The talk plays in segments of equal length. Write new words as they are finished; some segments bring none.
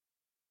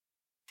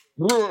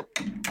The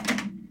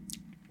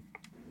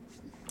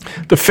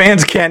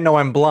fans can't know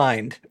I'm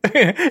blind.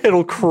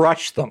 It'll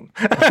crush them.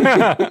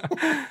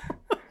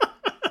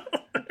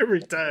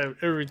 Every time.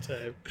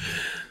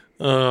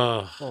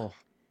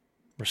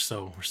 We're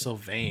so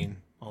vain.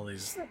 All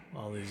these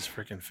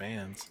freaking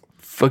fans.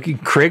 Fucking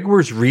Craig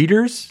wears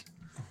readers.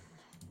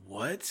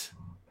 What?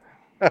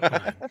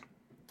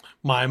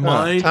 My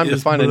mind. Time to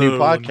is find blown. a new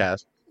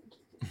podcast.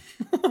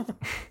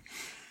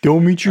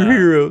 Don't meet your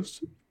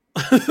heroes.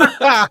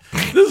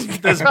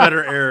 This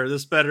better error.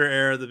 This better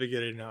error at the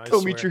beginning. Now,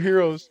 Don't meet your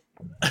heroes.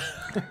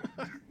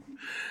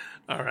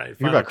 All right.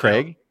 You about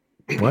Craig?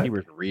 What? He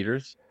wears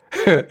readers.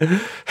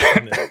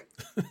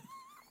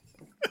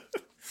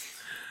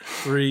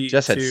 Three.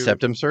 Just had 2.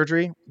 septum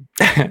surgery.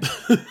 I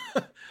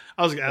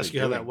was gonna ask you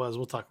how that was.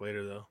 We'll talk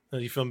later though. Are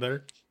you feeling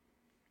better?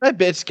 I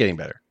bet it's getting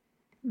better.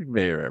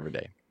 Better every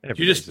day.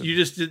 You just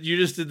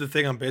did the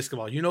thing on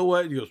basketball. You know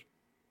what? He goes.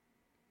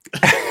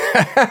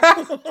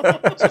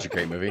 Such a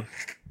great movie.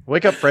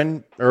 Wake up,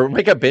 friend, or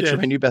wake up, bitch, or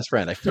my new best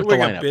friend. I flipped the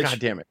lineup. God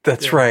damn it.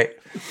 That's right.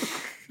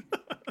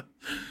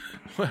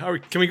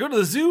 Can we go to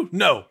the zoo?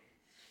 No.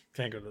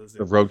 Can't go to the zoo.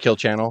 The Roadkill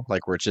channel,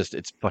 like where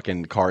it's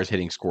fucking cars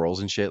hitting squirrels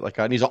and shit like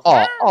that. And he's all,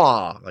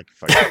 aw, like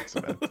fucking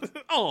so bad.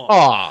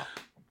 Aw.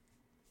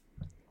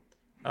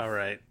 All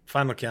right.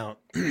 Final count.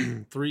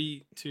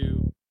 3,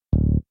 2.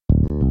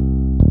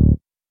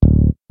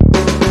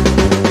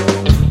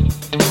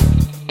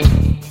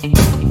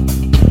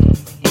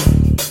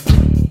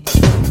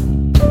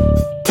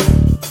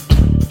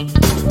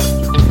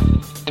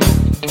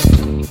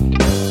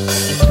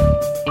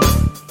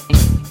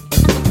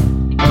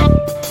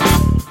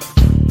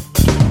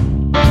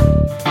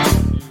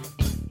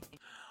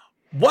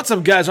 What's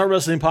up, guys? Our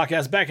Wrestling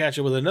Podcast back at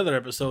you with another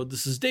episode.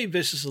 This is Dave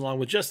Vicious along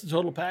with Justin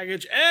Total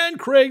Package and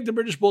Craig the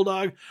British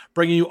Bulldog,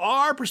 bringing you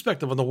our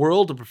perspective on the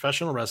world of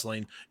professional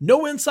wrestling.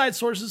 No inside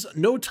sources,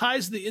 no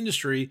ties to the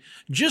industry,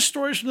 just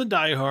stories from the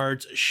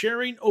diehards,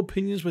 sharing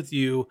opinions with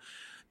you.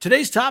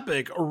 Today's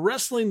topic,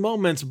 wrestling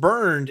moments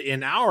burned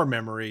in our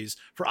memories.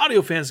 For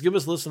audio fans, give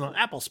us a listen on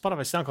Apple,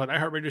 Spotify, SoundCloud,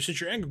 iHeartRadio,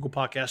 Stitcher, and Google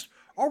Podcast,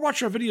 or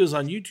watch our videos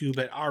on YouTube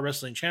at Our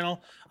Wrestling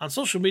Channel. On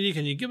social media,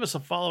 can you give us a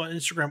follow on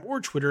Instagram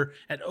or Twitter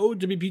at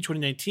O.W.P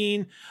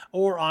 2019,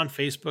 or on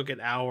Facebook at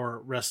Our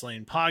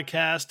Wrestling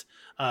Podcast.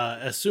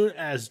 As soon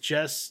as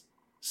Jess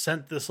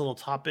sent this little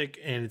topic,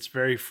 and it's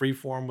very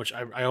freeform, which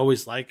I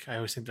always like. I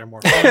always think they're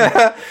more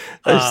fun.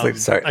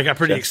 I got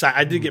pretty excited.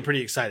 I did get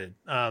pretty excited.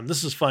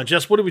 This is fun.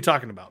 Jess, what are we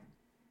talking about?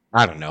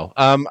 I don't know.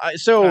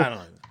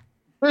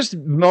 There's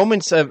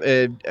moments of,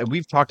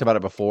 we've talked about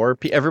it before.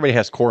 Everybody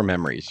has core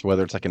memories,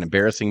 whether it's like an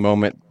embarrassing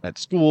moment at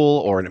school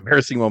or an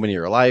embarrassing moment in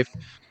your life.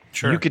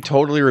 Sure. You could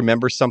totally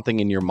remember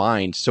something in your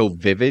mind so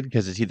vivid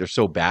because it's either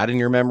so bad in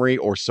your memory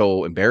or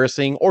so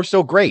embarrassing or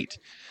so great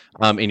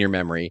in your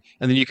memory.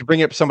 And then you can bring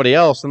it up to somebody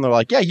else and they're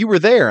like, yeah, you were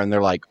there. And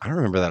they're like, I don't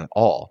remember that at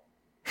all.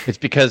 It's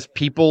because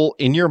people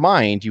in your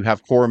mind, you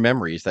have core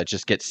memories that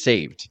just get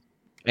saved.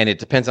 And it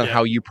depends on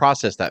how you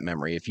process that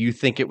memory. If you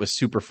think it was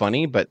super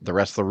funny, but the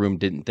rest of the room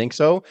didn't think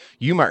so,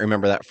 you might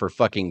remember that for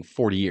fucking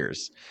 40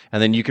 years.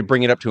 And then you could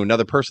bring it up to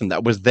another person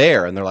that was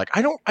there and they're like,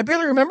 I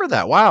barely remember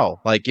that.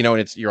 Wow. Like,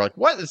 and you're like,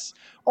 what? It's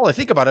all I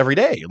think about every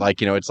day.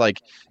 Like, it's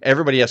like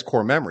everybody has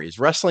core memories.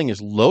 Wrestling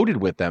is loaded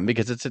with them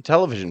because it's a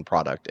television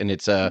product and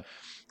it's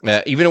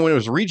even when it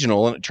was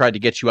regional and it tried to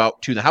get you out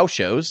to the house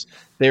shows,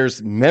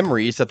 there's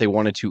memories that they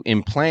wanted to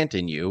implant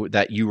in you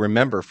that you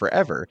remember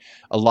forever.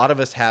 A lot of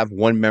us have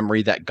one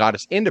memory that got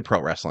us into pro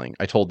wrestling.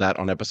 I told that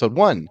on episode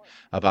 1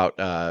 about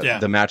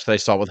the match that I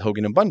saw with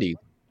Hogan and Bundy.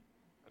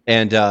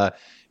 And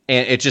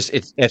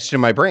it's etched in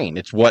my brain.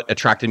 It's what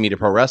attracted me to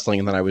pro wrestling.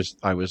 And then I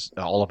was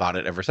all about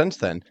it ever since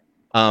then.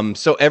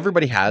 So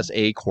everybody has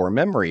a core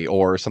memory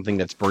or something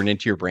that's burned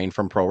into your brain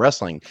from pro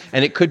wrestling.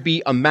 And it could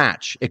be a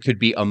match. It could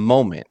be a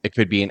moment. It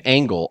could be an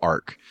angle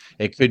arc.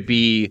 It could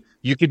be,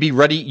 you could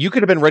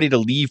have been ready to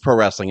leave pro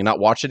wrestling and not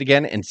watch it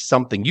again. And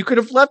you could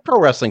have left pro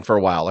wrestling for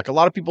a while. Like a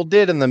lot of people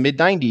did in the mid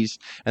 90s.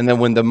 And then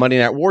when the Monday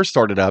Night Wars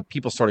started up,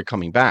 people started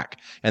coming back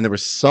and there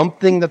was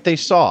something that they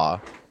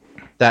saw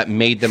that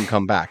made them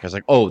come back. I was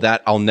like, oh,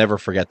 that I'll never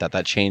forget that.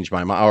 That changed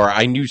my mind. Or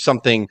I knew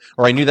something,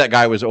 or I knew that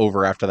guy was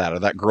over after that, or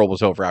that girl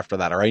was over after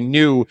that, or I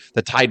knew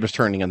the tide was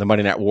turning in the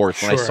Monday Night Wars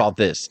when I saw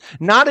this.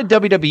 Not a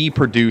WWE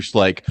produced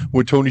like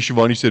what Tony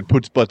Schiavone said,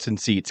 puts butts in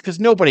seats. Because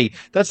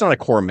that's not a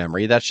core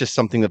memory. That's just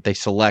something that they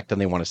select and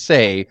they want to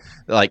say,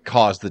 like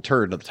caused the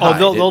turn of the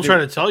tide. Oh, they'll try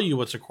to tell you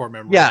what's a core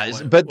memory.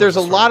 Yeah, but there's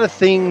a lot of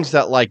things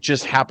that like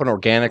just happen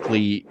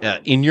organically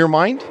in your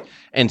mind.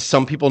 And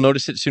some people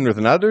notice it sooner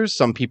than others.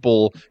 Some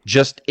people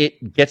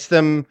it gets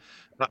them.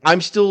 I'm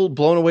still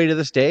blown away to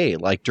this day.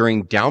 Like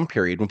during down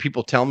period, when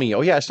people tell me,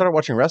 oh yeah, I started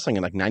watching wrestling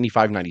in like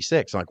 95,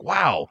 96. I'm like,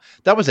 wow,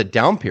 that was a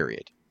down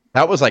period.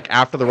 That was like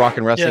after the rock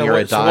and wrestling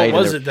era died.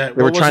 What was it that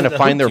they were trying to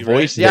find their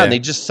voice. Right? Yeah, and they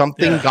just got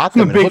them.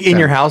 I'm a big in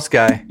your house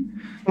guy.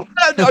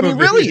 I mean,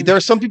 really, there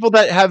are some people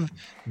that have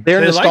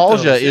their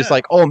nostalgia is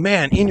like, oh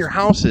man, in your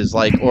house is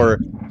like, or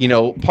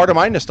part of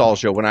my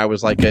nostalgia when I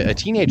was like a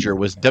teenager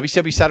was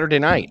WCW Saturday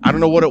Night. I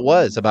don't know what it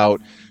was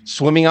about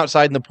swimming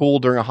outside in the pool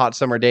during a hot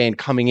summer day and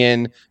coming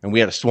in, and we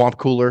had a swamp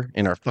cooler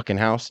in our fucking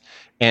house.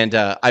 And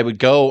I would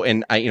go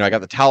and I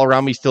got the towel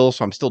around me still,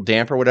 so I'm still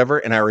damp or whatever.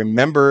 And I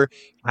remember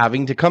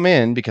having to come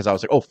in because I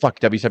was like, oh, fuck,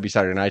 WCW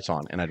Saturday Night's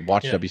on. And I'd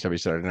watch WCW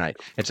Saturday Night.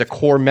 It's a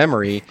core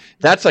memory.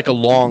 That's like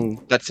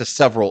that's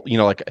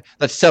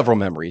several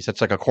memories.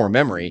 That's like a core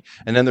memory.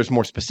 And then there's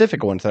more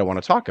specific ones that I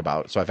want to talk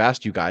about. So I've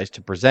asked you guys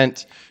to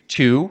present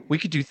 2. We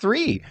could do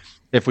 3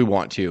 if we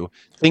want to.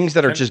 Things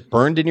that are just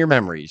burned in your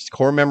memories,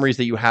 core memories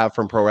that you have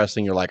from pro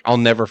wrestling. You're like, I'll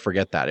never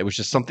forget that. It was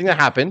just something that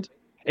happened.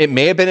 It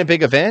may have been a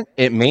big event.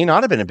 It may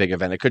not have been a big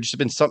event. It could just have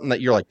been something that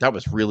you're like, that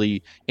was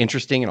really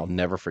interesting, and I'll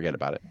never forget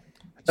about it.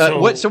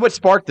 What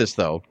sparked this,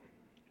 though?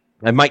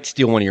 I might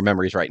steal one of your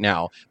memories right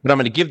now, but I'm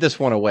going to give this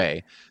one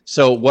away.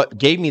 So what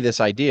gave me this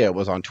idea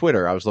was on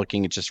Twitter. I was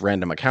looking at just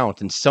random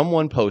accounts, and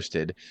someone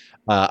posted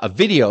a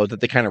video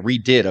that they kind of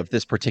redid of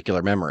this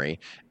particular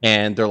memory.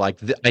 And they're like,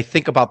 I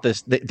think about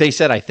this. They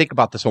said, I think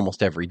about this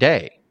almost every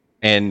day.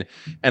 And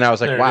I was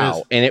like,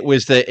 wow. And it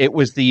was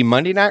the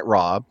Monday Night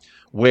Raw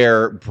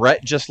where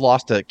Brett just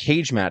lost a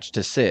cage match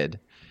to Sid,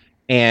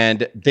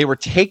 and they were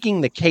taking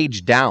the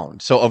cage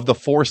down. So of the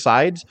 4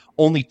 sides,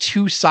 only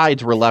 2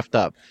 sides were left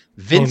up.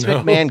 Vince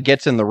McMahon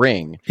gets in the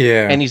ring,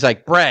 and he's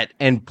like, Brett,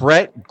 and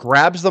Brett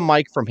grabs the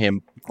mic from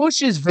him,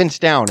 pushes Vince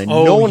down, and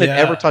no one had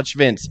ever touched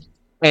Vince,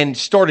 and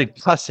started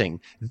cussing.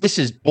 This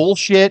is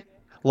bullshit.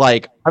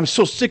 Like, I'm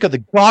so sick of the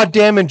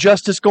goddamn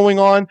injustice going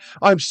on.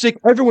 I'm sick.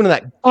 Everyone in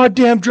that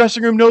goddamn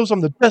dressing room knows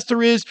I'm the best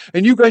there is,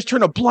 and you guys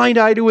turn a blind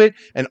eye to it,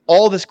 and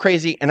all this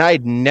crazy. And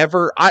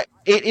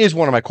it is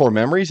one of my core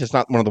memories. It's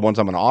not one of the ones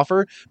I'm going to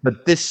offer,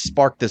 but this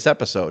sparked this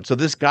episode. So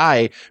this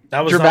guy,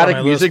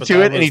 dramatic music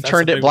to it, and he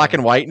turned it black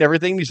and white and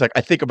everything. He's like,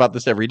 I think about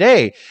this every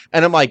day.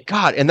 And I'm like,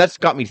 God, and that's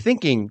got me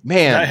thinking,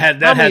 man,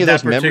 how many of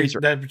those memories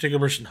that particular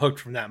person hooked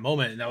from that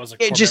moment. And that was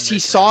he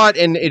saw it,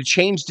 and it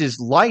changed his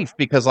life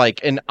because, like,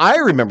 and I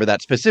remember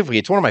that specifically.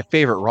 It's one of my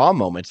favorite Raw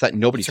moments that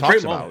nobody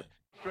talks about.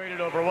 Frustrated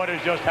over what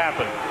has just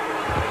happened.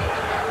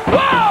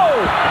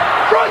 Whoa!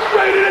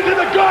 Frustrated isn't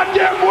the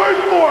goddamn word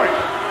for it.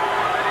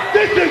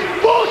 This is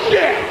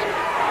bullshit.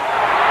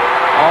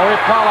 Oh, we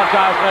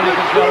apologize, ladies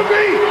and Screw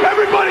gentlemen. me.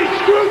 Everybody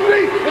screws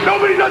me. And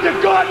nobody does a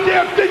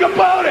goddamn thing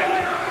about it.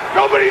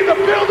 Nobody in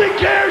the building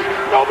cares.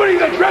 Nobody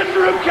in the dressing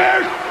room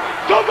cares.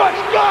 So much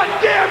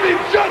goddamn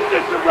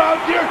injustice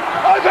around here.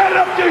 I've had it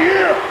up to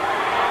here.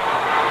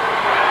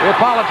 We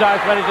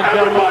apologize, ladies and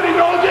gentlemen. Everybody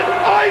knows it.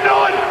 I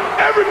know it.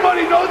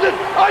 Everybody knows it.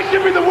 I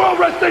should be the World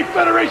Wrestling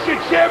Federation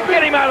champion.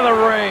 Get him out of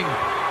the ring.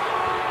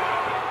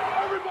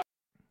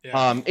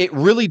 It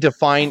really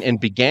defined and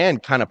began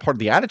kind of part of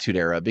the Attitude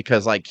Era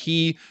because, like,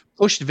 he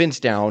pushed Vince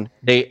down.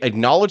 They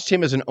acknowledged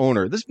him as an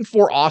owner. This is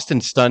before Austin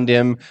stunned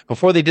him,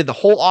 before they did the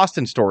whole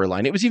Austin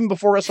storyline. It was even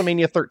before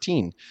WrestleMania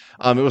 13.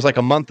 It was like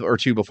a month or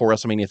 2 before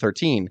WrestleMania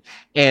 13.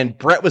 And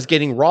Brett was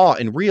getting raw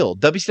and real.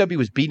 WCW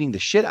was beating the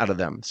shit out of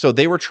them. So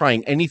they were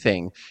trying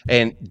anything.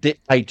 And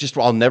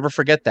I'll never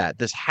forget that.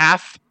 This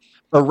half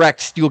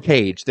erect steel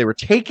cage, they were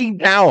taking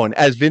down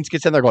as Vince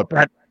gets in there going,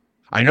 Brett,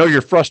 I know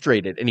you're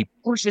frustrated. And he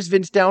pushes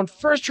Vince down,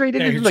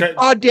 frustrated, and the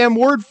goddamn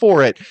word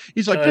for it.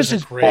 He's like, this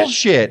is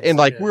bullshit. And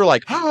like, we were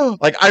like, oh,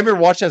 like I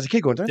remember watching as a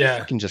kid going, are they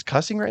fucking just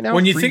cussing right now?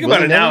 When you think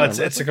about it now, it's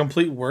a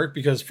complete work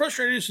because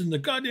frustration, the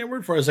goddamn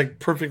word for it is like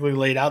perfectly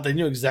laid out. They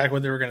knew exactly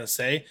what they were going to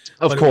say.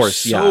 Of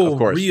course. Of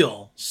course.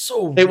 Real.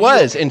 So it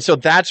was. And so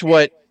that's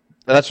what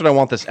I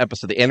want this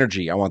episode, the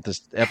energy I want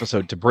this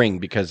episode to bring,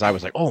 because I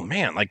was like, oh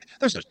man, like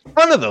there's a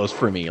ton of those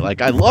for me.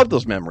 Like I love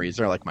those memories.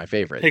 They're like my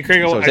favorite. Hey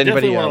Craig, so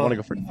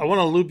I want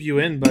to loop you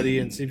in, buddy,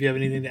 and see if you have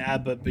anything to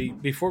add. But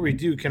before we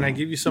do, can I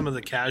give you some of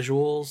the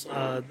casuals?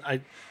 I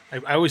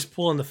always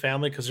pull in the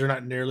family because they're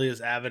not nearly as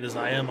avid as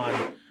I am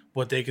on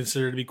what they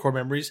consider to be core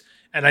memories.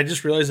 And I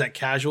just realized that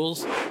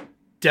casuals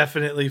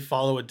definitely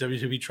follow what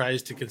WWE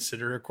tries to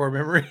consider a core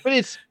memory.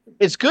 But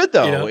it's good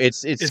though. You know,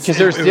 it's because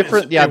there's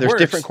different there's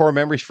different core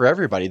memories for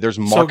everybody. There's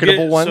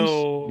marketable ones.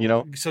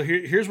 So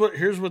here's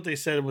what they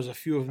said was a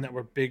few of them that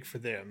were big for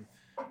them.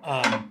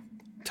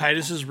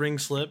 Titus's ring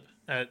slip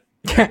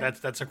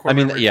that's a core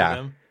memory for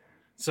them.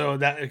 So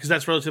that because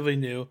that's relatively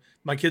new.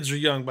 My kids are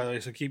young, by the way,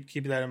 so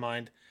keep that in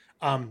mind.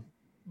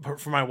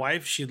 For my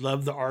wife, she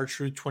loved the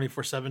R-Truth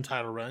 24/7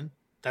 title run.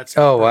 That's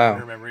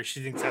her memory.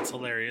 She thinks that's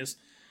hilarious.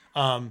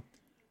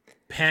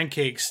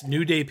 Pancakes,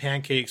 New Day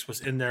pancakes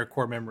was in their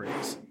core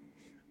memories.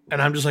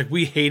 And I'm just like,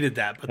 we hated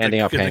that. But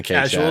the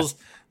casuals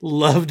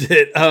loved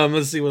it.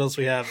 Let's see what else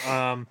we have.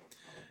 I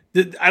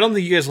don't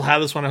think you guys will have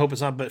this one. I hope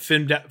it's not. But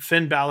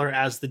Finn Balor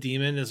as the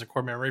Demon is a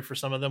core memory for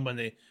some of them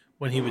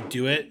when he would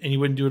do it. And he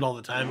wouldn't do it all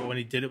the time. But when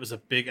he did, it was a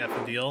big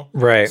effing deal.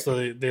 Right.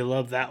 So they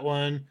love that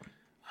one.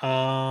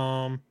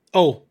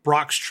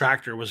 Brock's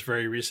Tractor was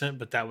very recent.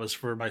 But that was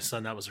for my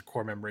son. That was a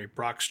core memory.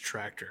 Brock's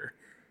Tractor.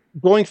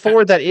 going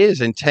forward, that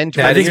is in 10,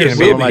 20 I think years. it's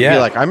gonna Someone might be, be yeah.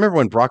 like, I remember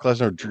when Brock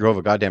Lesnar drove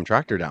a goddamn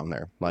tractor down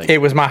there. Like, It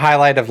was my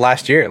highlight of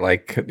last year.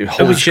 Like,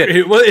 holy was shit!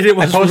 great. It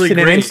was I posted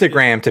really an great.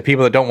 Instagram to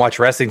people that don't watch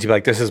wrestling to be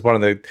like, "This is one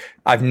of the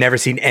I've never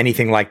seen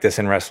anything like this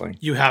in wrestling."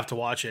 You have to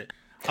watch it.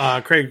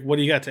 Craig, what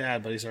do you got to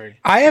add, buddy? Sorry.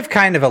 I have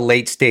kind of a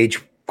late stage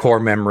core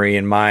memory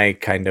in my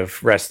kind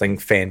of wrestling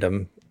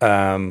fandom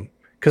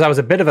because I was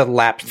a bit of a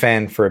lapsed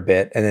fan for a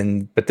bit,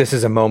 but this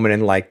is a moment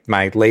in like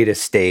my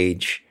latest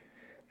stage,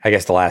 I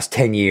guess the last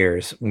 10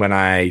 years, when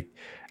I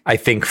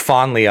think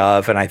fondly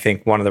of, and I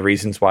think one of the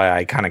reasons why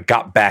I kind of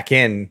got back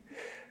in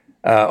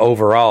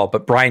overall,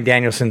 but Bryan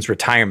Danielson's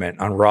retirement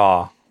on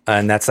Raw,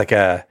 and that's like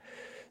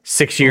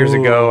 6 years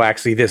ago,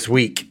 actually this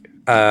week,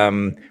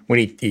 when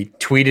he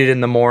tweeted in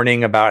the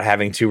morning about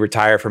having to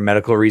retire for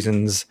medical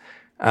reasons.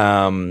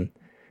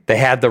 They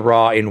had the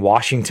Raw in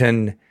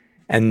Washington,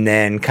 and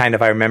then kind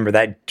of I remember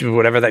that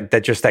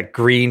that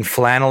green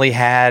flannel he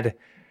had,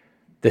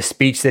 the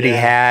speech that he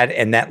had,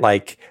 and that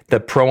like the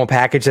promo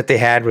package that they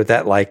had with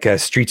that like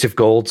Streets of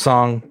Gold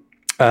song.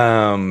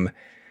 To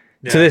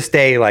this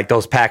day, like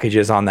those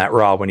packages on that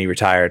Raw when he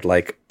retired,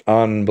 like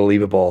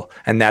unbelievable.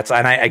 And I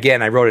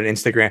wrote an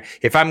Instagram.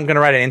 If I'm gonna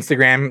write an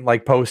Instagram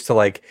like post to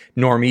like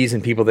normies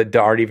and people that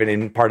aren't even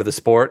in part of the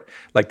sport,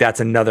 like that's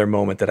another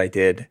moment that I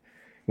did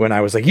when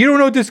I was like, you don't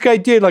know what this guy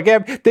did.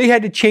 Like they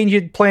had to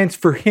change plans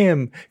for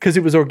him because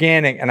it was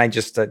organic. And I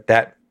just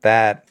that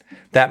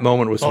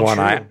moment was one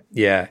true.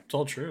 It's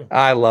all true.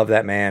 I love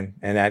that man,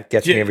 and that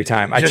gets me every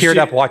time. I teared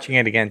up watching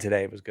it again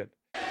today. It was good.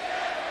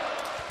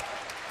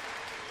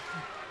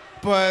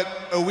 But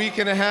a week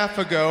and a half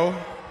ago,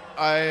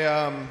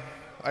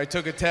 I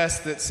took a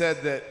test that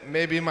said that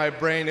maybe my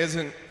brain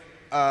isn't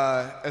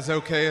as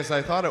okay as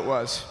I thought it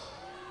was.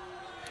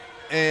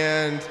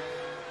 And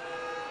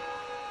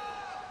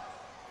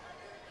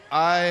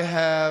I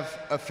have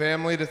a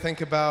family to think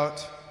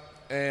about,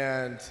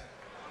 and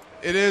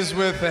it is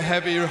with a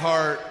heavy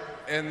heart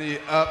and the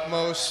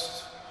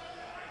utmost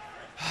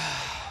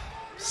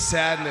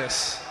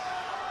sadness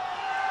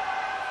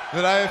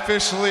that I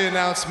officially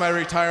announce my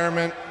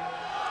retirement.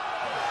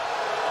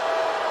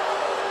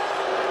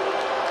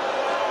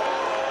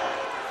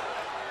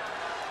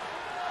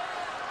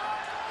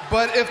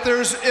 But if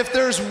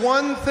there's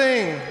one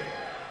thing,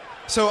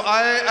 so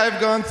I've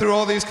gone through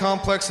all these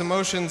complex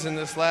emotions in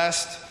this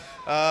last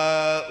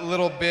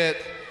little bit.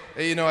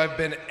 You know, I've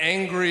been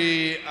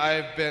angry,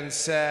 I've been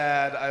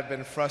sad, I've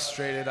been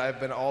frustrated, I've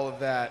been all of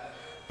that.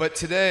 But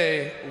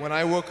today, when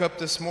I woke up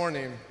this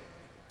morning,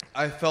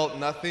 I felt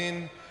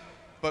nothing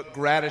but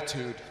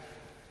gratitude.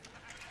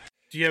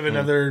 Do you have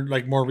another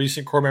like more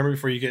recent core memory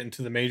before you get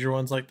into the major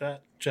ones like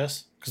that,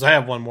 Jess? Because I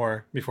have one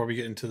more before we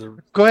get into the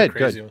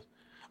crazy ones.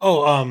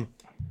 Oh,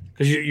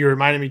 because you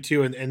reminded me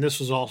too, and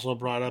this was also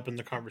brought up in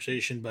the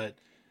conversation, but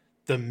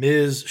the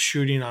Miz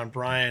shooting on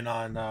Bryan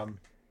on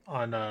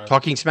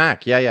Talking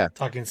Smack. Yeah.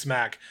 Talking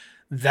Smack.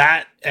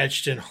 That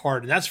etched in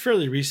hard. And that's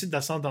fairly recent.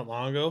 That's not that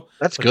long ago.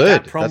 That's but good.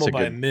 That promo That's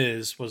by good.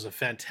 Miz was a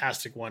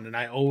fantastic one. And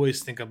I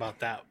always think about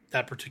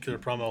that particular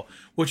promo,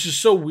 which is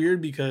so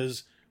weird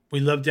because we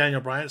love Daniel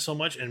Bryan so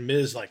much and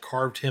Miz like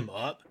carved him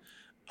up.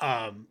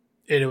 And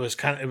it was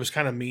kind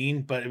of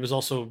mean, but it was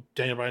also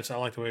Daniel Bryan said, I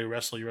like the way you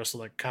wrestle. You wrestle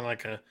like kind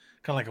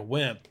of like a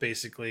wimp,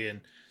 basically.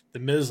 And the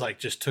Miz like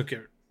just took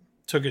it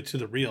to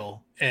the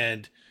real.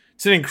 And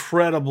it's an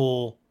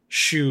incredible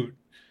shoot.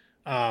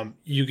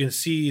 You can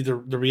see the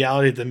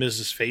reality that the Miz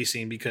is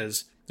facing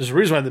because there's a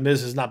reason why the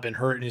Miz has not been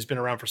hurt and he's been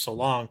around for so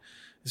long.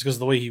 It's because of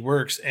the way he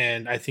works,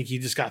 and I think he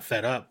just got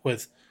fed up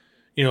with,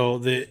 you know,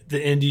 the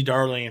indie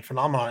darling and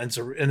phenomenon.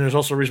 And there's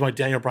also a reason why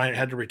Daniel Bryan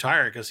had to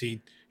retire because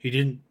he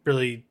didn't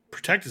really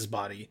protect his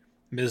body.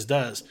 Miz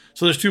does.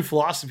 So there's two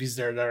philosophies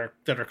there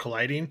that are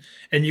colliding,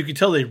 and you can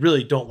tell they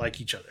really don't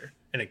like each other.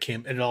 And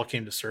it all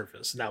came to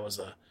surface. And that was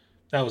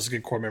a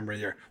good core memory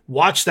there.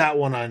 Watch that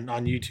one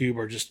on YouTube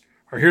or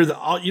hear you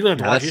don't have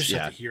to watch it, you just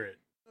have to hear it.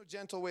 No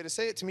gentle way to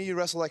say it. To me, you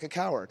wrestle like a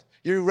coward.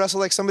 You wrestle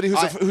like somebody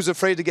who's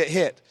afraid to get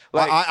hit.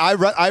 Like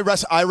I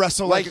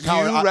wrestle like a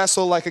coward. You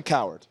wrestle like a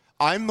coward.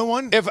 I'm the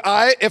one. If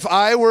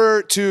I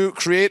were to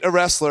create a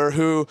wrestler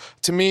who,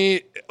 to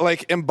me,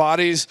 like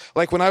embodies,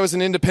 like when I was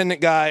an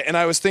independent guy and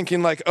I was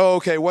thinking like, oh,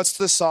 okay, what's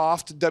the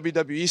soft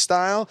WWE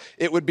style?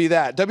 It would be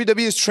that. WWE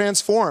is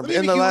transformed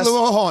in the last.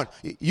 Hold on.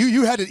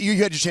 You had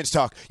your chance to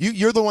talk.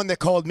 You're the one that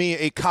called me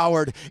a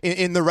coward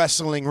in the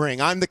wrestling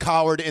ring. I'm the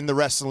coward in the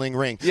wrestling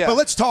ring. Yeah. But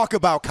let's talk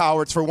about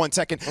cowards for 1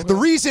 second. Okay. The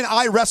reason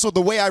I wrestle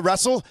the way I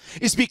wrestle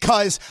is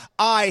because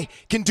I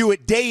can do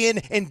it day in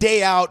and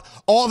day out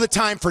all the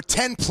time for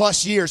 10 plus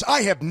years.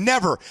 I have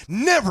never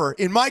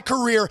in my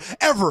career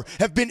ever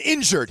have been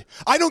injured.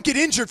 I don't get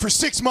injured for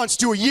 6 months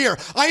to a year.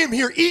 I am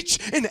here each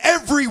and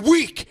every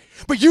week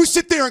But you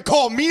sit there and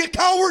call me a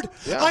coward?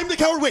 Yeah. I'm the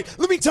coward. Wait,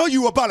 let me tell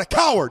you about a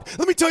coward.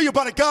 Let me tell you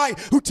about a guy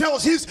who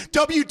tells his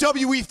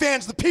WWE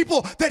fans, the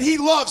people that he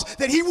loves,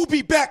 that he will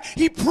be back.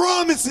 He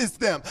promises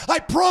them. I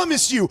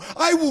promise you,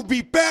 I will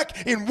be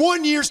back in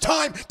 1 year's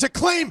time to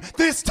claim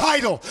this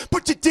title.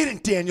 But you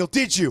didn't, Daniel,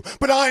 did you?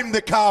 But I'm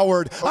the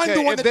coward. Okay, I'm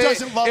the one that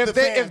doesn't love the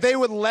fans. If they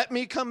would let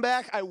me come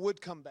back, I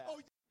would come back.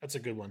 That's a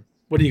good one.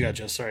 What do you got,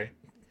 Jess? Sorry.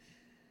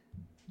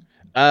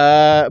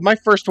 My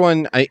first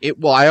one, I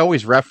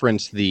always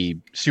reference the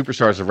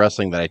Superstars of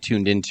Wrestling that I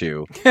tuned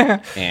into,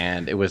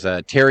 and it was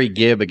Terry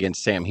Gibb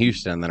against Sam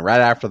Houston. And then right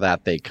after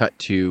that, they cut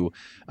to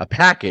a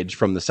package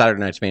from the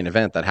Saturday Night's Main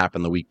Event that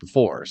happened the week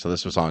before. So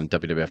this was on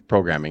WWF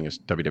programming as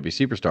WWE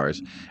Superstars,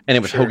 and it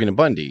was Hogan and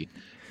Bundy.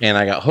 And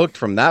I got hooked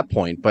from that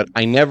point, but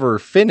I never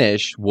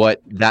finished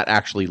what that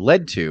actually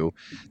led to.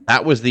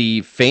 That was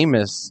the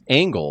famous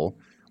angle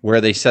where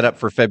they set up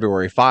for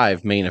February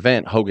 5 main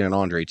event, Hogan and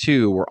Andre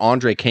 2, where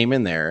Andre came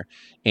in there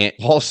and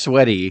all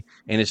sweaty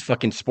in his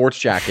fucking sports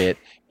jacket,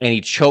 and he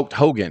choked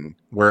Hogan,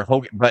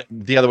 but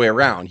the other way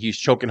around. He's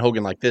choking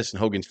Hogan like this, and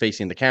Hogan's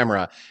facing the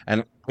camera.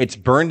 And it's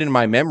burned in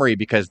my memory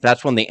because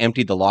that's when they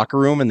emptied the locker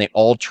room and they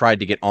all tried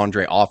to get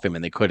Andre off him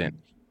and they couldn't.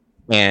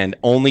 And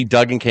only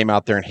Duggan came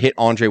out there and hit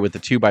Andre with the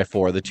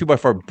 2x4. The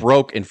 2x4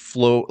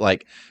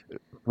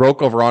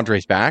 broke over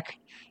Andre's back.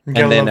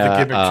 And then,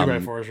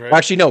 right?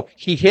 Actually, no,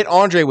 he hit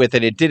Andre with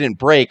it. It didn't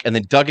break. And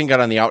then Duggan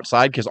got on the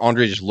outside because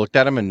Andre just looked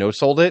at him and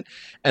no-sold it.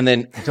 And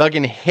then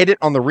Duggan hit it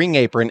on the ring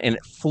apron and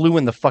it flew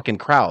in the fucking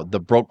crowd, the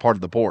broke part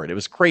of the board. It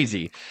was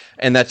crazy.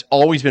 And that's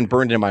always been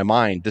burned in my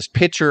mind. This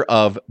picture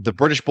of the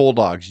British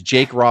Bulldogs,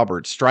 Jake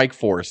Roberts, Strike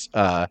Force,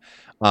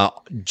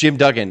 Jim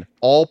Duggan,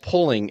 all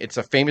pulling. It's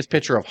a famous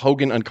picture of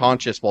Hogan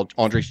unconscious while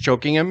Andre's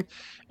choking him.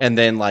 And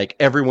then like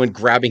everyone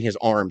grabbing his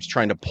arms,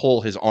 trying to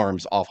pull his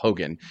arms off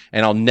Hogan.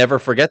 And I'll never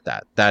forget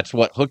that. That's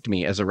what hooked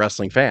me as a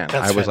wrestling fan.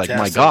 I was fantastic. Like,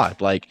 my God,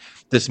 like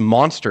this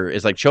monster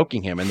is like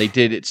choking him. And they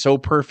did it so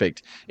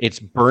perfect. It's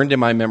burned in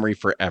my memory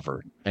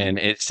forever. And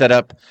it set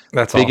up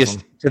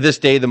biggest, to this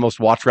day, the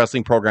most watched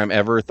wrestling program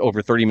ever.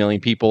 Over 30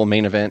 million people,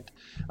 main event,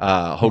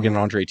 Hogan and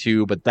Andre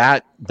 2. But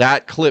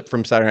that clip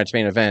from Saturday Night's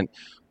Main Event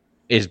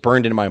is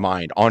burned into my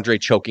mind. Andre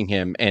choking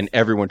him and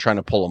everyone trying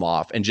to pull him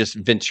off, and just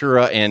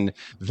Ventura and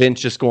Vince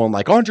just going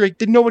like, Andre,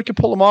 didn't nobody could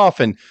pull him off.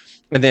 And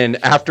then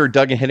after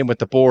Duggan hit him with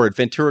the board,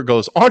 Ventura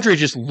goes, Andre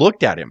just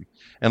looked at him,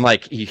 and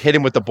like he hit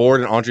him with the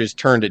board, and Andre just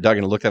turned at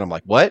Duggan and looked at him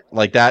like, what?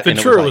 Like that.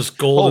 Ventura was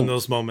gold in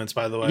those moments,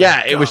 by the way.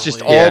 Yeah, it was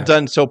just all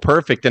done so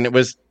perfect, and it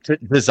was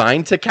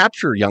designed to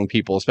capture young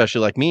people,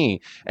 especially like me.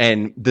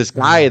 And this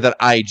guy that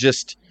I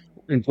just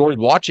enjoyed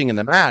watching in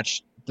the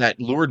match that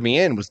lured me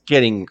in was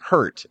getting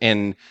hurt,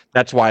 and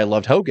that's why I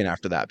loved Hogan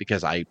after that,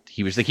 because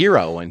he was the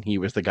hero and he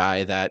was the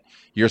guy that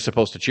you're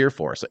supposed to cheer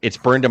for. So it's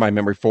burned in my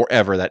memory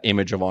forever, that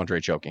image of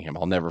Andre choking him.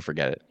 I'll never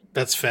forget it.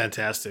 That's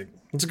fantastic.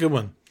 That's a good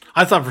one.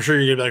 I thought for sure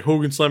you're gonna be like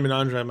Hogan slamming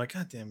Andre. I'm like,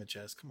 God damn it,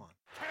 Jess, come on.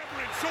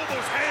 Show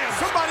those hands.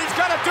 Somebody's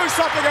got to do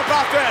something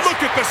about this.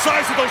 Look at the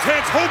size of those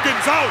hands.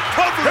 Hogan's out.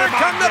 Cover him, Here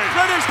come the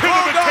British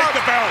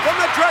Bulldogs from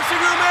the dressing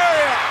room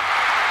area.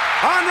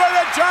 Andre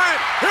the Giant.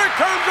 Here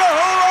comes the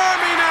whole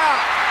army now.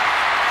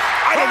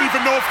 I don't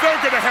even know if they're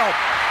going to help.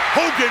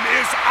 Hogan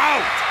is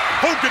out.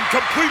 Hogan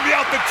completely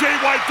out. The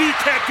JYD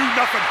can't do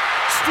nothing.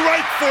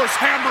 Strike Force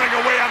hammering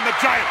away on the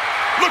Giant.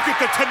 Look at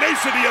the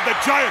tenacity of the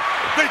Giant.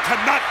 They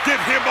cannot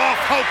get him off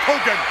Hulk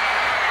Hogan.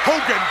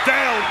 Hogan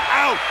down,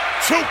 out,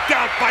 choked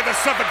out by the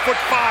 7'5",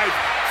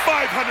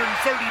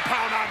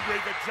 530-pound Andre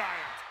the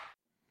Giant.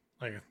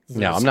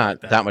 No, I'm not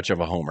that much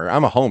of a homer.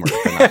 I'm a homer.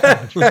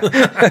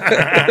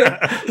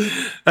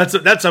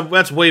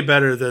 That's way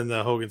better than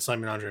the Hogan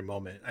slamming Andre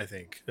moment. I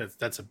think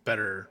that's a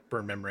better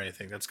burn memory. I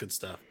think that's good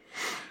stuff.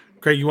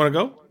 Craig, you want to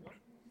go?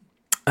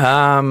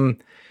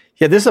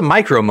 Yeah, this is a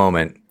micro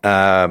moment,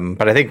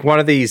 but I think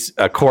one of these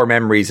core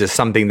memories is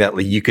something that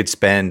you could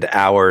spend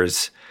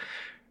hours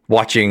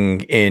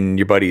watching in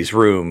your buddy's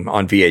room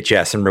on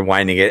VHS and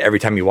rewinding it. Every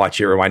time you watch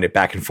it, rewind it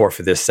back and forth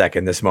for this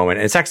moment.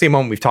 And it's actually a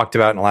moment we've talked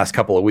about in the last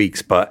couple of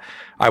weeks, but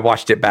I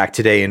watched it back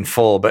today in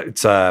full. But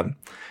it's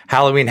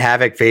Halloween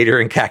Havoc, Vader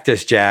and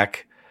Cactus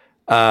Jack.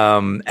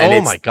 And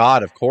my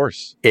God, of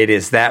course. It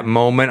is that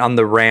moment on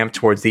the ramp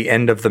towards the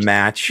end of the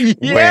match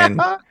when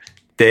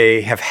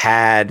they have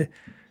had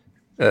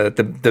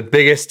the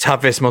biggest,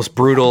 toughest, most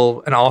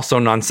brutal, and also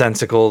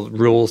nonsensical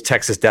rules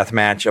Texas death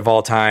match of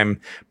all time.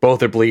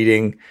 Both are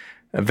bleeding.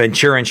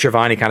 Ventura and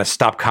Schiavone kind of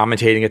stop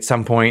commentating at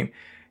some point,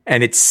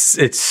 and it's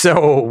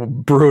so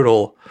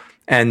brutal.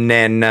 And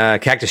then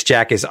Cactus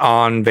Jack is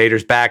on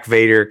Vader's back.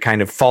 Vader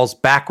kind of falls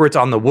backwards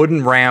on the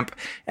wooden ramp,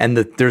 and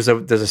there's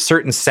a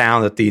certain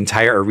sound that the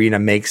entire arena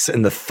makes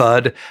in the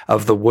thud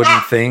of the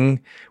wooden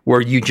thing, where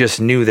you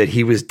just knew that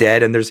he was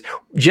dead. And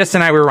Jess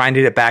and I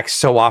rewinded it back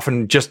so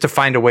often just to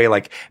find a way,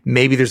 like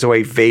maybe there's a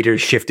way Vader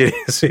shifted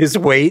his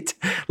weight.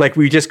 Like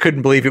we just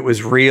couldn't believe it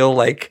was real.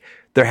 Like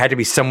there had to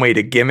be some way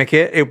to gimmick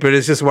it. But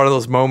it's just one of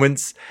those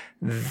moments,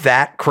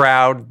 that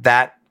crowd,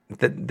 that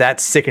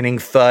sickening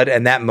thud,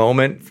 and that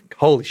moment.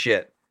 Holy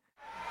shit.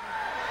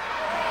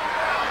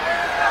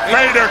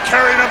 Vader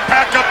carrying him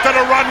back up to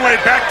the runway,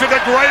 back to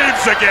the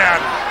graves again.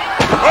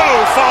 Oh,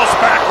 falls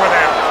back with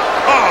him.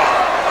 Oh.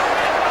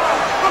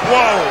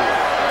 Whoa.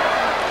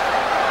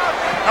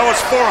 That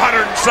was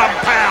 400 and some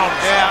pounds.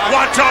 Yeah,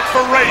 Watch out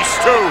for Race,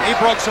 too. He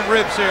broke some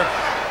ribs here.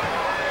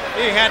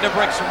 He had to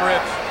break some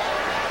ribs.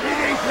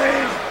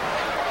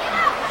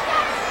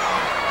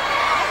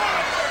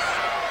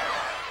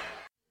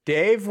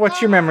 Dave, what's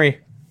your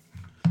memory?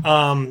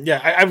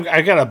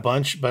 I got a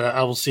bunch, but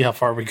I will see how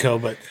far we go.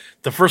 But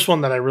the first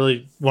one that I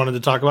really wanted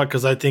to talk about,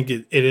 because I think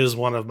it is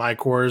one of my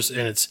cores,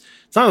 and it's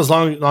not as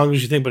long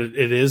as you think, but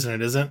it is and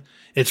it isn't.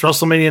 It's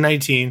WrestleMania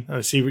 19.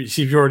 I see if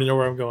you already know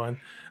where I'm going.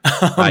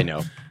 I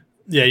know.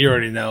 Yeah, you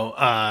already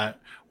know.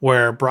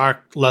 Where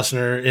Brock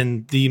Lesnar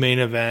in the main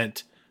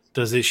event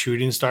does a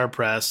shooting star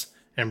press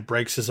and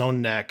breaks his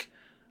own neck.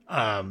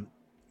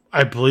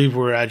 I believe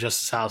we were at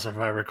Justice House, if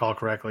I recall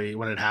correctly,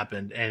 when it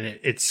happened, and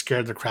it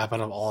scared the crap out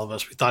of all of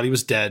us. We thought he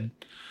was dead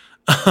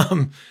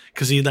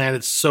because he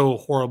landed so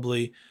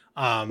horribly.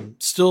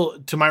 Still,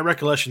 to my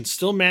recollection,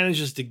 still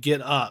manages to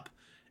get up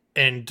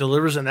and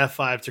delivers an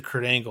F5 to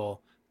Kurt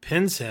Angle,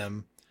 pins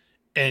him,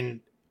 and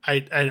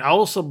I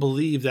also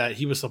believe that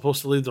he was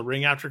supposed to leave the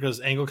ring after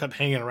because Angle kept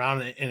hanging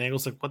around, and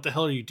Angle's like, "What the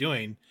hell are you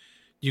doing?"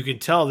 You can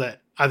tell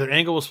that either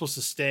Angle was supposed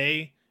to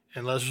stay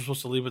and Lesnar was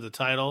supposed to leave with the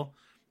title,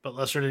 but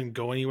Lesnar didn't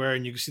go anywhere,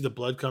 and you can see the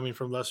blood coming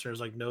from Lesnar's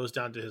like nose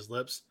down to his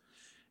lips,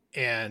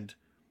 and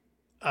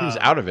He was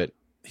out of it.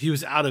 He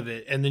was out of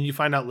it, and then you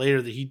find out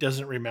later that he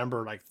doesn't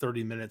remember like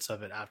 30 minutes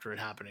of it after it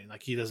happening.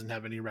 Like he doesn't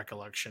have any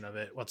recollection of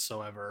it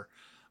whatsoever.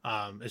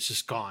 It's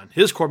just gone.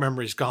 His core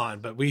memory is gone,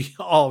 but we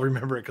all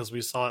remember it because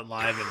we saw it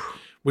live, and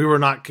we were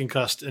not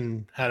concussed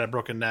and had a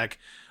broken neck,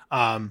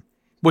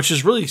 which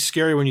is really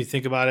scary when you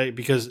think about it,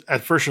 because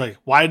at first you're like,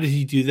 why did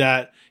he do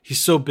that?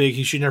 He's so big.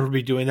 He should never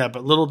be doing that.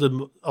 But little did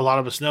a lot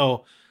of us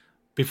know,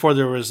 before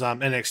there was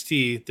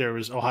NXT, there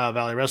was Ohio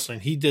Valley Wrestling.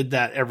 He did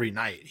that every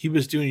night. He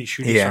was doing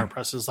shooting star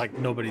presses like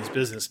nobody's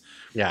business.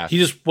 Yeah. He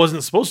just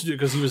wasn't supposed to do it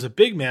because he was a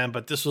big man,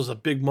 but this was a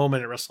big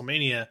moment at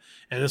WrestleMania,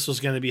 and this was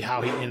going to be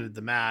how he ended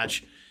the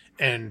match.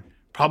 And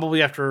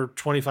probably after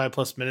 25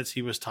 plus minutes,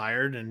 he was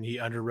tired and he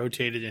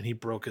under-rotated and he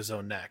broke his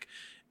own neck.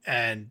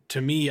 And to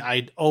me,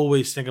 I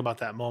always think about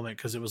that moment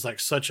because it was like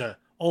such a,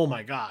 oh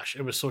my gosh,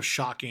 it was so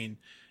shocking,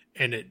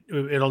 and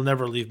it'll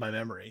never leave my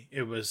memory.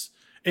 It was,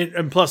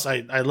 and plus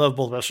I love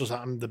both wrestlers.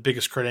 I'm the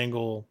biggest Kurt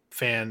Angle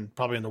fan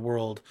probably in the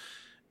world,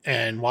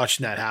 and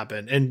watching that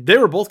happen, and they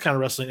were both kind of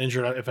wrestling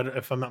injured,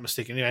 if I'm not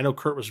mistaken. Anyway, I know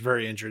Kurt was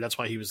very injured. That's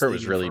why he was. Kurt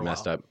was really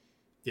messed up.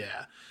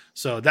 Yeah.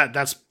 So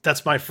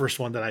that's my first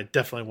one that I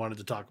definitely wanted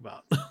to talk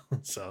about.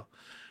 So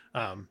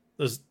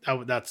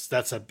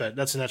that's a bet.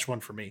 That's an H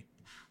one for me.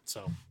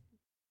 So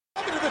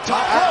To the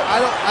top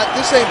rope.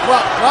 This ain't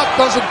Brock. Brock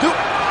doesn't do.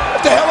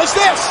 What the hell is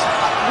this?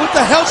 What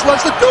the hell's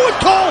supposed to do it,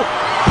 Cole?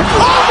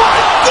 Oh my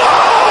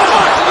God!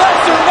 Brock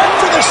Lesnar went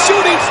for the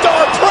shooting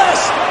star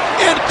press,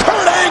 and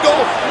Kurt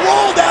Angle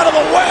rolled out of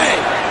the way,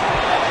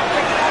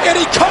 and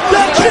he comes.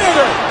 That's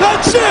it.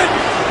 That's it.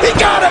 He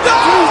got it. No!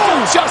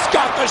 He just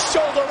got the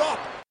shoulder up.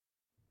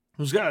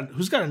 Who's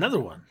got another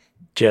one?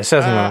 Jess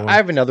has another one. I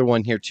have another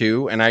one here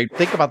too, and I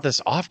think about this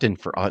often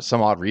for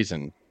some odd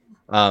reason.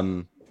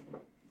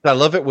 I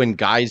love it when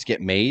guys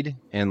get made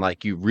and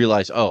like you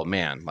realize, oh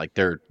man, like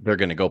they're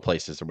gonna go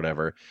places or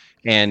whatever.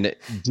 And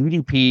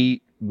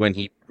DDP, when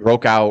he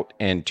broke out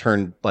and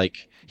turned,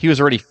 like he was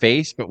already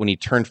face, but when he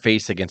turned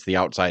face against the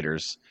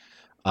Outsiders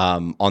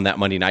on that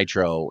Monday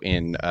Nitro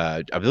in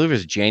I believe it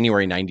was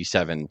January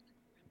 '97.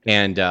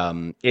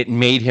 And it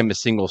made him a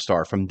single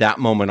star from that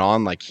moment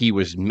on. Like he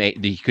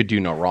could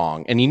do no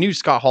wrong, and he knew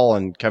Scott Hall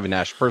and Kevin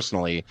Nash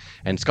personally,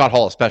 and Scott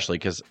Hall especially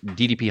because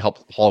DDP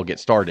helped Hall get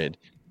started.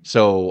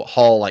 So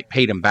Hall like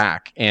paid him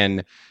back,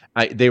 and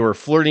they were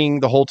flirting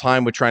the whole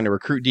time with trying to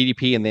recruit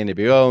DDP and the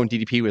NWO, and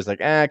DDP was like,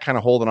 kind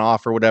of holding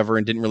off or whatever,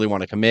 and didn't really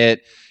want to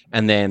commit.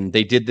 And then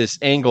they did this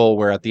angle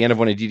where at the end of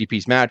one of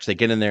DDP's match, they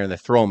get in there and they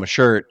throw him a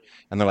shirt,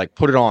 and they're like,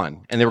 put it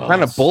on, and they were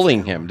kind of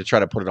bullying him to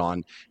try to put it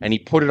on, and he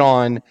put it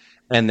on.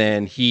 And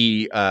then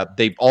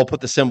they all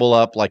put the symbol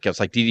up like it's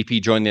like DDP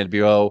joined the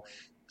NWO.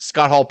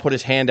 Scott Hall put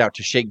his hand out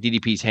to shake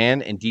DDP's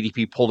hand, and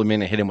DDP pulled him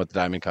in and hit him with the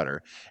diamond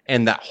cutter.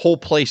 And that whole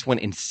place went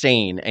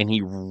insane. And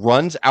he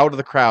runs out of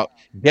the crowd,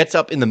 gets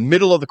up in the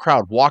middle of the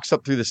crowd, walks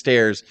up through the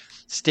stairs,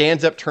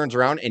 stands up, turns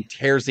around, and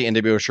tears the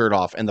NWO shirt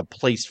off. And the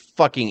place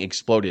fucking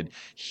exploded.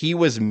 He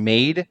was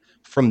made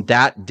from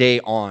that day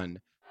on.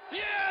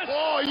 Yes!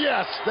 Oh,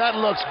 yes, that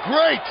looks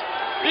great.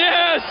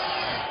 Yes!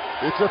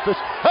 It's a fish.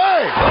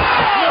 Hey!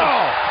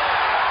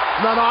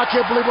 No, I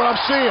can't believe what I'm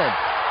seeing.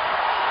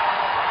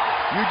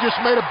 You just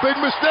made a big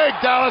mistake,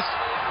 Dallas.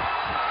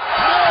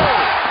 No!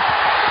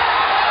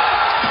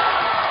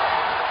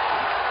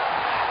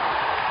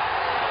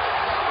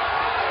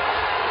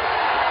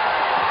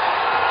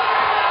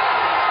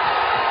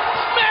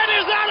 Man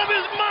is out of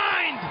his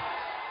mind!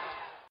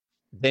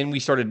 then we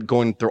started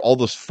going through all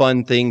those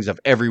fun things of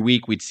every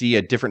week we'd see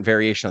a different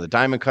variation of the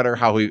diamond cutter,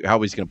 how he's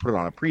going to put it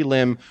on a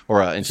prelim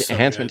or an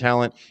enhancement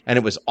talent. And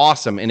it was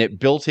awesome. And it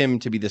built him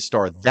to be the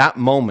star. That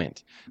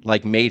moment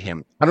like made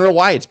him. I don't know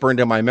why it's burned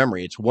in my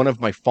memory. It's one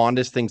of my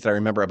fondest things that I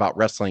remember about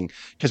wrestling,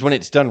 because when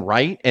it's done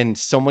right and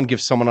someone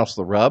gives someone else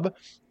the rub,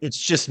 it's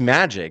just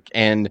magic.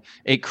 And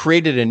it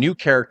created a new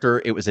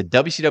character. It was a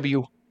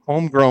WCW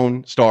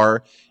homegrown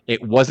star.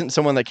 It wasn't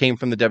someone that came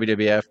from the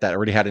WWF that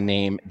already had a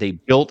name. They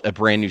built a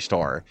brand new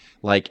star,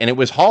 and it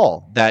was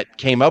Hall that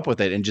came up with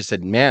it and just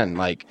said, man,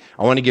 I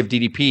want to give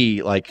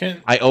DDP,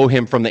 I owe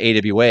him from the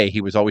AWA.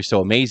 He was always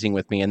so amazing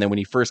with me. And then when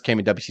he first came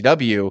in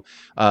WCW,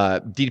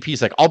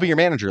 DDP's like, I'll be your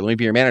manager. Let me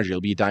be your manager.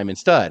 You'll be a Diamond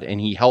Stud.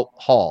 And he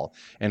helped Hall.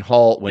 And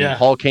Hall, when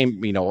Hall came,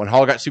 when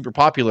Hall got super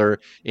popular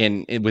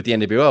with the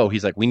NWO,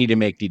 he's like, we need to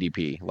make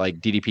DDP.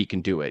 DDP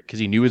can do it, because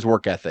he knew his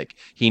work ethic.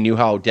 He knew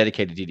how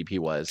dedicated DDP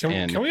was.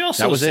 Can we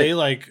also say,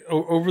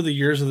 over the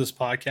years of this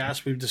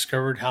podcast, we've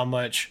discovered how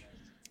much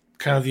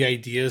kind of the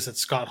ideas that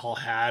Scott Hall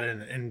had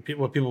and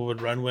what people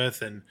would run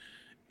with,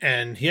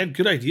 and he had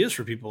good ideas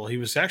for people. He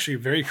was actually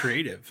very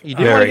creative. He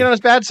didn't want to get on his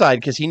bad side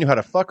because he knew how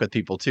to fuck with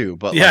people too.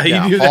 But he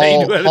knew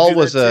that. Hall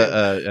was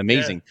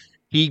amazing. Yeah.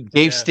 He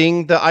gave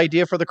Sting the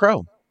idea for the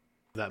Crow.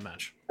 That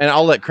match. And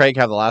I'll let Craig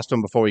have the last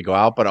one before we go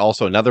out, but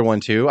also another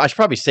one too. I should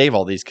probably save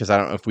all these because I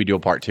don't know if we do a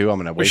part two. I'm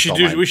going to waste all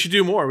mine. We should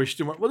do more.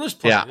 Well, there's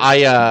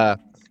plenty. Yeah,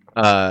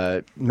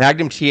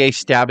 Magnum TA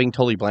stabbing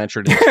Tully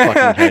Blanchard in his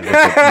fucking head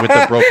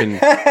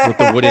with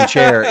the wooden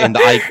chair in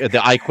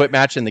the I Quit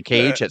match in the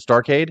cage at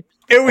Starrcade.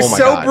 It was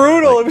so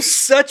brutal. It was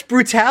such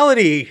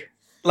brutality.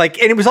 And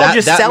it was all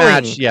just selling.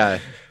 Match, yeah.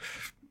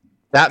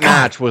 That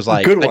match was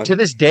to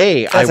this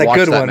day, I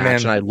watch that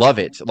match and I love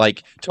it.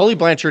 Tully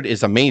Blanchard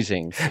is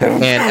amazing.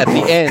 And at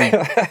the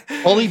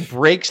end, Tully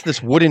breaks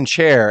this wooden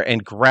chair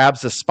and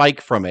grabs a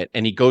spike from it,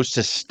 and he goes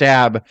to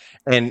stab,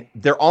 and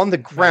they're on the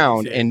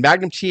ground, and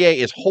Magnum TA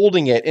is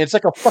holding it, and it's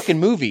like a fucking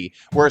movie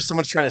where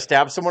someone's trying to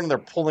stab someone and they're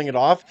pulling it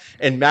off,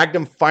 and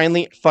Magnum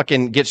finally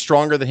fucking gets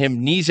stronger than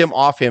him, knees him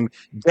off him,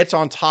 gets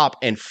on top,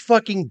 and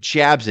fucking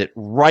jabs it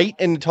right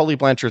into Tully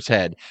Blanchard's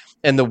head.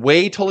 And the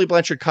way Tully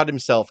Blanchard cut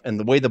himself and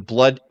the way the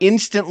blood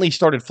instantly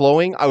started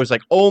flowing, I was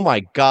like, oh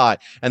my God.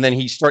 And then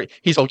he's like,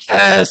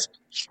 yes.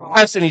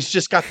 And he's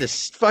just got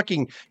this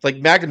fucking,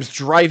 Magnum's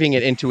driving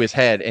it into his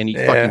head and he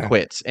fucking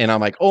quits. And I'm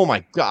like, oh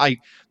my God.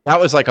 That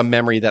was a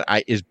memory that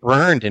is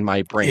burned in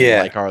my brain.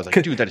 Yeah. I was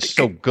like, dude, that is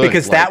so good.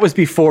 Because that was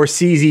before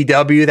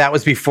CZW. That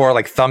was before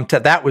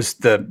Thumbtack. That was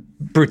the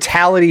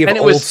brutality of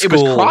old school.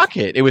 It was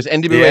Crockett. It was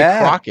NWA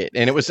Crockett.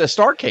 And it was a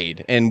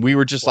Starrcade. And we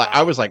were just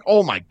I was like,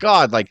 oh my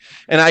God.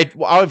 And I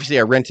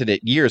rented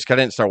it years because I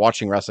didn't start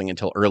watching wrestling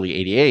until early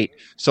 88.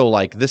 So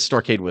this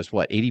Starrcade was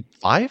what,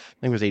 85? I think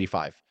it was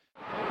 85.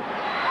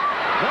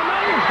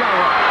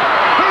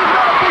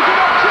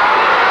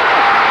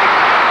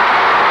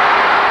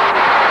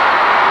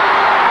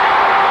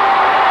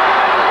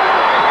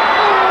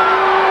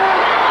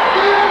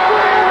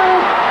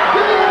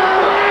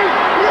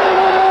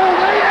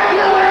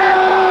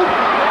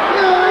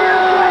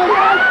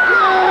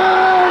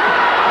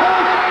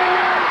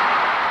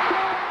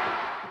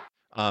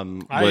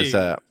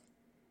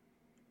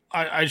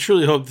 I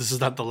truly hope this is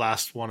not the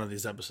last one of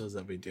these episodes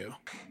that we do.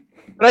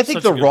 But I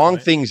think the wrong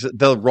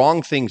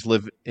things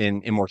live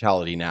in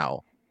immortality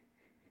now.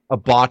 A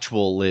botch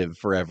will live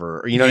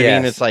forever. You know what I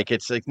mean? It's like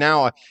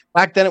now,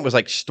 back then it was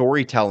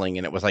storytelling,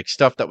 and it was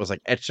stuff that was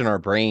etched in our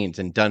brains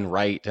and done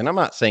right. And I'm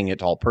not saying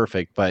it's all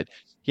perfect, but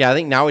yeah, I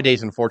think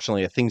nowadays,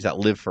 unfortunately, the things that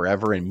live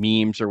forever and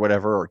memes or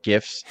whatever, or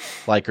GIFs,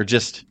 are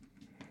just,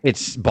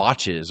 it's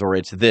botches or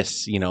it's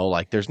this,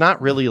 there's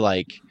not really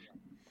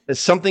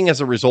something as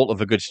a result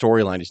of a good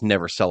storyline is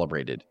never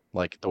celebrated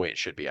the way it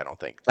should be. I don't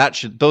think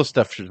those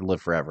stuff should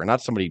live forever,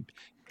 not somebody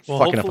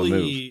fucking up a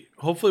move.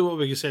 Hopefully what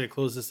we can say to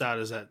close this out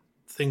is that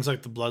things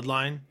like the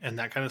bloodline and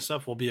that kind of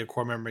stuff will be a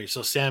core memory.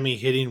 So Sammy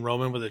hitting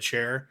Roman with a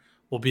chair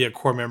will be a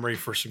core memory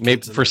for some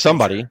kids for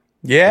somebody.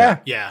 Yeah.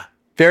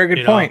 Very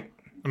good point.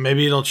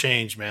 Maybe it'll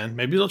change, man.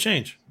 Maybe it'll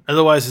change.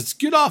 Otherwise, it's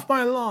get off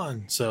my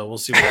lawn. So we'll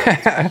see what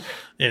happens.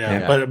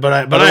 But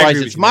otherwise,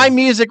 it's my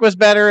music was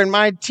better and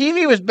my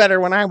TV was better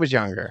when I was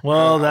younger.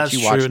 Well, that's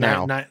true.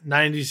 Now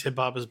 90s hip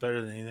hop is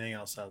better than anything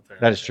else out there.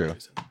 That is true.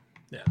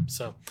 Yeah.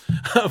 So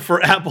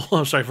for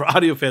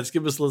audio fans,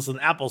 give us a listen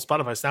on Apple,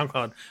 Spotify,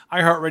 SoundCloud,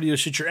 iHeartRadio,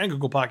 Stitcher, and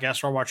Google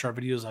Podcasts, or watch our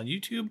videos on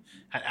YouTube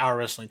at Our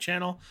Wrestling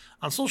Channel.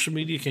 On social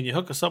media, can you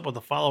hook us up with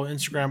a follow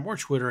Instagram or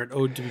Twitter at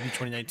O.W.P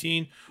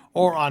 2019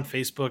 or on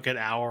Facebook at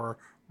Our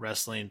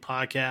Wrestling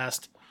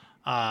Podcast.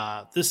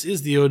 This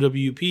is the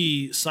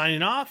O.W.P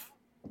signing off.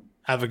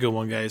 Have a good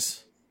one,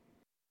 guys.